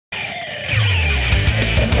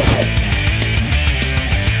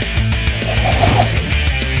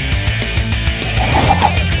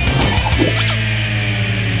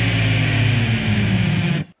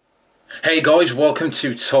Hey guys, welcome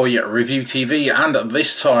to Toy Review TV, and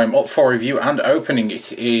this time up for review and opening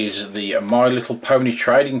it is the My Little Pony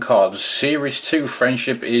Trading Cards Series 2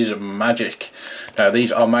 Friendship is Magic. Now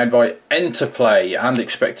these are made by Enterplay and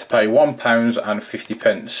expect to pay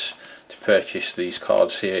 £1.50 to purchase these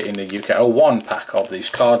cards here in the UK, or one pack of these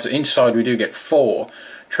cards. Inside we do get 4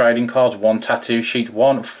 trading cards, 1 tattoo sheet,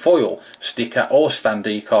 1 foil sticker or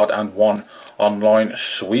standee card and 1 online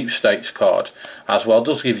sweepstakes card. As well,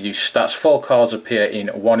 does give you stats. 4 cards appear in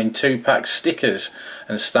 1 in 2 packs. Stickers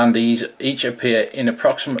and standees each appear in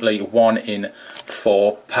approximately 1 in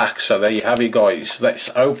 4 packs. So there you have it guys.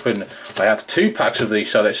 Let's open. I have 2 packs of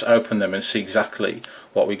these, so let's open them and see exactly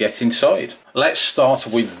what we get inside. Let's start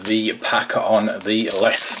with the pack on the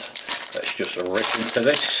left. Let's just rip into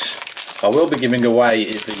this. I will be giving away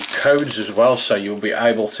the codes as well, so you'll be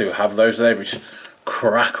able to have those. There is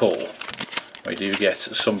Crackle. We do get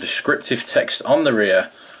some descriptive text on the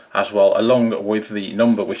rear as well, along with the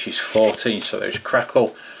number, which is 14. So there's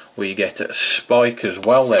Crackle. We get Spike as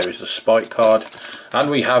well. There is the Spike card.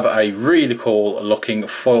 And we have a really cool looking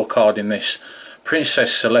foil card in this.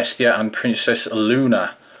 Princess Celestia and Princess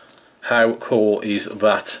Luna. How cool is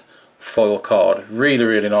that foil card? Really,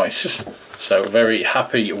 really nice. So very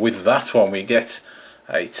happy with that one. We get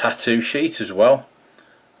a tattoo sheet as well.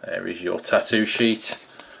 There is your tattoo sheet.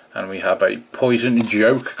 And we have a Poison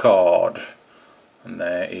Joke card. And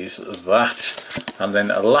there is that. And then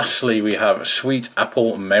lastly we have Sweet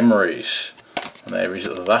Apple Memories. And there is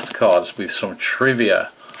that card with some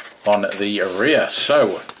trivia on the rear.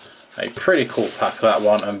 So a pretty cool pack, that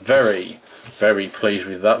one. I'm very, very pleased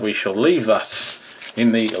with that. We shall leave that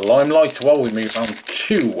in the limelight while we move on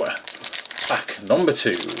to pack number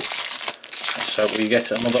 2. So we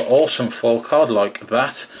get another awesome foil card like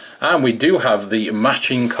that, and we do have the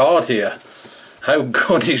matching card here. How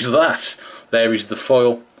good is that? There is the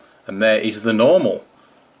foil and there is the normal.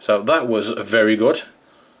 So that was very good,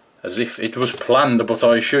 as if it was planned, but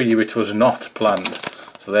I assure you it was not planned.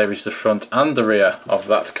 So there is the front and the rear of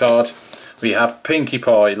that card. We have Pinkie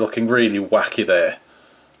Pie looking really wacky there.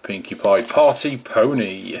 Pinkie Pie Party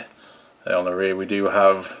Pony. There on the rear we do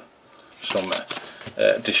have some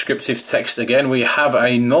descriptive text again. We have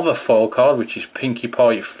another foil card, which is Pinkie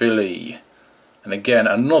Pie Philly, and again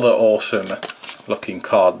another awesome looking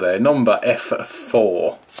card there, number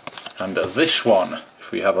F4, and this one,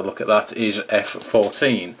 if we have a look at that, is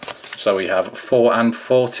F14. So we have 4 and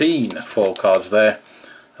 14 foil cards there.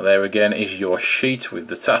 There again is your sheet with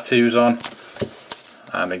the tattoos on,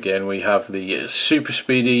 and again we have the Super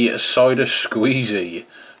Speedy Cider Squeezy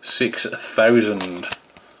 6000,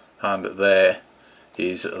 and there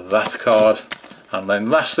is that card. And then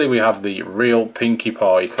lastly we have the real Pinkie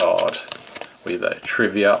Pie card with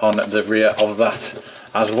trivia on the rear of that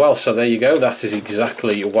as well. So there you go, that is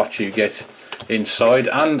exactly what you get inside,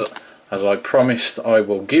 and as I promised I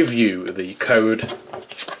will give you the code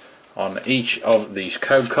on each of these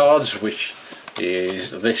code cards, which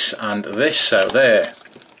is this and this. So there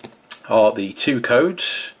are the 2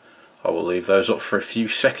 codes. I will leave those up for a few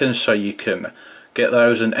seconds so you can get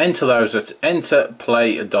those and enter those at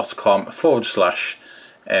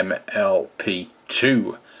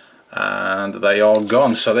enterplay.com/MLP2, and they are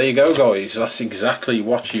gone. So there you go guys, that's exactly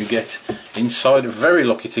what you get inside. Very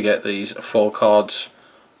lucky to get these 4 cards.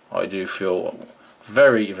 I do feel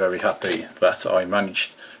very, very happy that I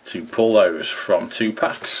managed to pull those from 2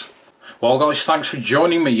 packs. Well guys, thanks for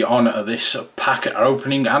joining me on this pack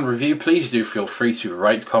opening and review. Please do feel free to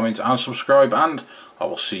rate, comment and subscribe, and I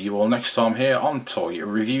will see you all next time here on Toy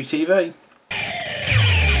Review TV.